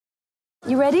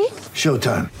You ready?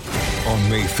 Showtime. On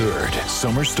May 3rd,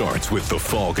 summer starts with The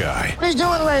Fall Guy. Let's do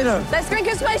it later. Let's drink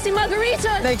a spicy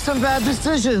margarita. Make some bad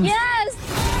decisions. Yes!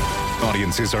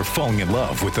 Audiences are falling in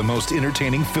love with the most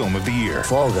entertaining film of the year.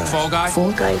 Fall Guy. Fall Guy?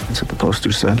 Fall Guy. That's what the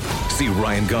poster said. See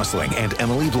Ryan Gosling and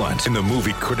Emily Blunt in the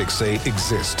movie critics say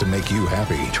exists to make you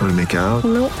happy. Trying to make it out?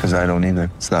 Nope. Because I don't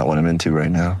either. It's not what I'm into right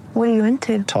now. What are you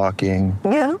into? Talking.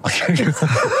 Yeah.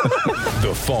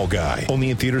 The Fall Guy.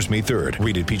 Only in theaters May 3rd.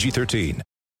 Rated PG-13.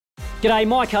 G'day,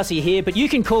 Mike Hussey here, but you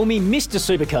can call me Mr.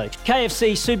 Supercoach.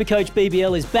 KFC Supercoach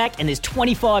BBL is back and there's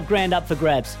 25 grand up for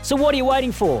grabs. So what are you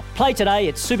waiting for? Play today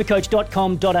at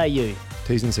supercoach.com.au.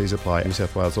 T's and C's apply. New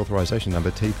South Wales authorisation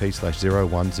number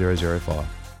TP/01005.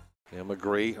 Now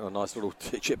McGree, a nice little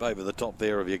chip over the top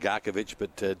there of Yagarkovic,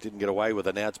 but didn't get away with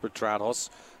it. Now it's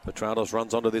Petratos. Petratos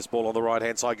runs onto this ball on the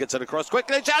right-hand side, gets it across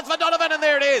quickly. Chance for Donovan, and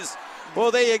there it is. Well,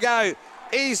 there you go.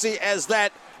 Easy as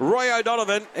that. Roy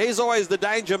O'Donovan, he's always the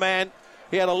danger man.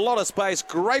 He had a lot of space.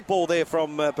 Great ball there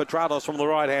from Petratos from the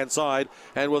right-hand side.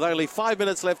 And with only 5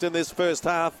 minutes left in this first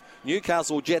half,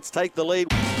 Newcastle Jets take the lead.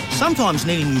 Sometimes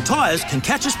needing new tyres can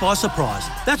catch us by surprise.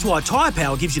 That's why Tyre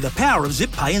Power gives you the power of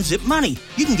Zip Pay and Zip Money.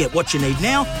 You can get what you need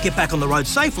now, get back on the road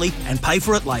safely and pay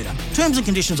for it later. Terms and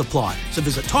conditions apply. So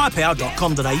visit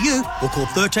tyrepower.com.au or call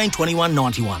 13 21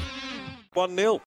 91. 1-0.